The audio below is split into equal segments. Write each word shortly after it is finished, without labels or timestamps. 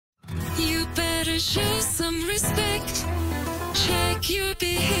better show some respect. Check your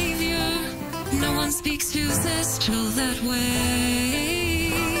behavior. No one speaks to Zestral that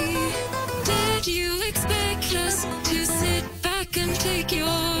way. Did you expect us to sit back and take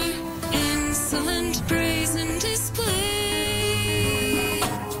your insolent brazen display?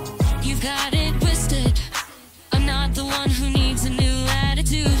 You've got it twisted. I'm not the one who needs a new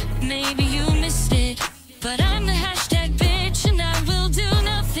attitude. Maybe you missed it, but I'm the hashtag bitch, and I will do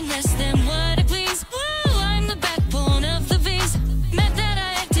nothing less than what I please. Woo, I'm the backbone of the beast. Meant that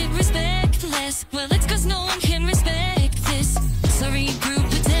I acted respectless. Well, it's cause no one can respect this. Sorry, group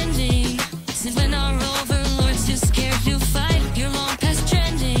pretending. Since when our overlord's too scared to fight, you're long past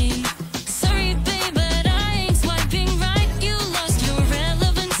trending. Sorry, babe, but I ain't swiping right. You lost your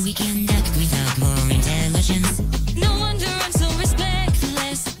relevance. We can act without more intelligence. No wonder I'm so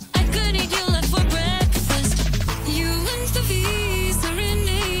respectless. I could eat you left for breakfast. You and the V's are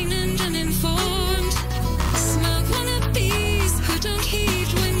inane and uninformed. Smug wannabes who don't heed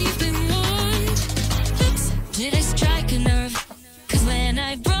when you've been warned. Oops, did I strike a nerve? Cause when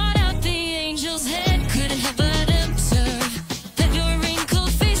I brought